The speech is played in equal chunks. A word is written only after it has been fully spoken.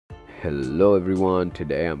Hello everyone,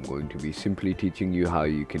 today I'm going to be simply teaching you how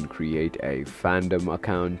you can create a fandom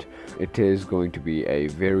account. It is going to be a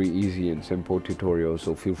very easy and simple tutorial,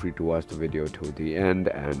 so feel free to watch the video till the end.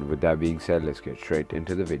 And with that being said, let's get straight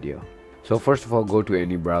into the video. So first of all, go to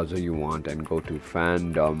any browser you want and go to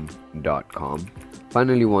fandom.com.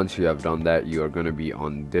 Finally, once you have done that, you are going to be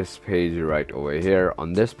on this page right over here.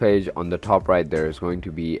 On this page, on the top right, there is going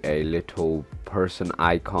to be a little person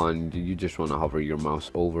icon. You just want to hover your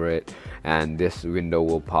mouse over it and this window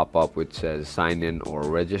will pop up which says sign in or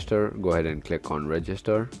register. Go ahead and click on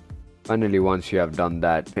register. Finally, once you have done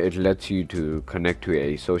that, it lets you to connect to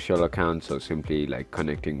a social account, so simply like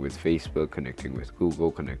connecting with Facebook, connecting with Google,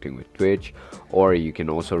 connecting with Twitch, or you can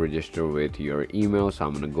also register with your email. So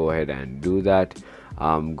I'm going to go ahead and do that.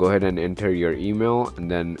 Go ahead and enter your email and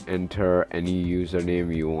then enter any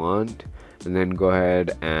username you want, and then go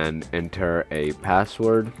ahead and enter a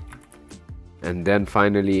password, and then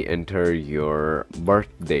finally enter your birth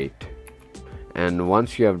date. And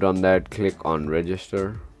once you have done that, click on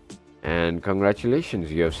register. And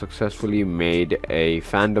congratulations, you have successfully made a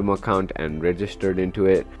fandom account and registered into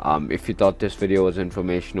it. If you thought this video was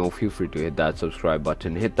informational, feel free to hit that subscribe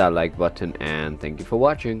button, hit that like button, and thank you for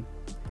watching.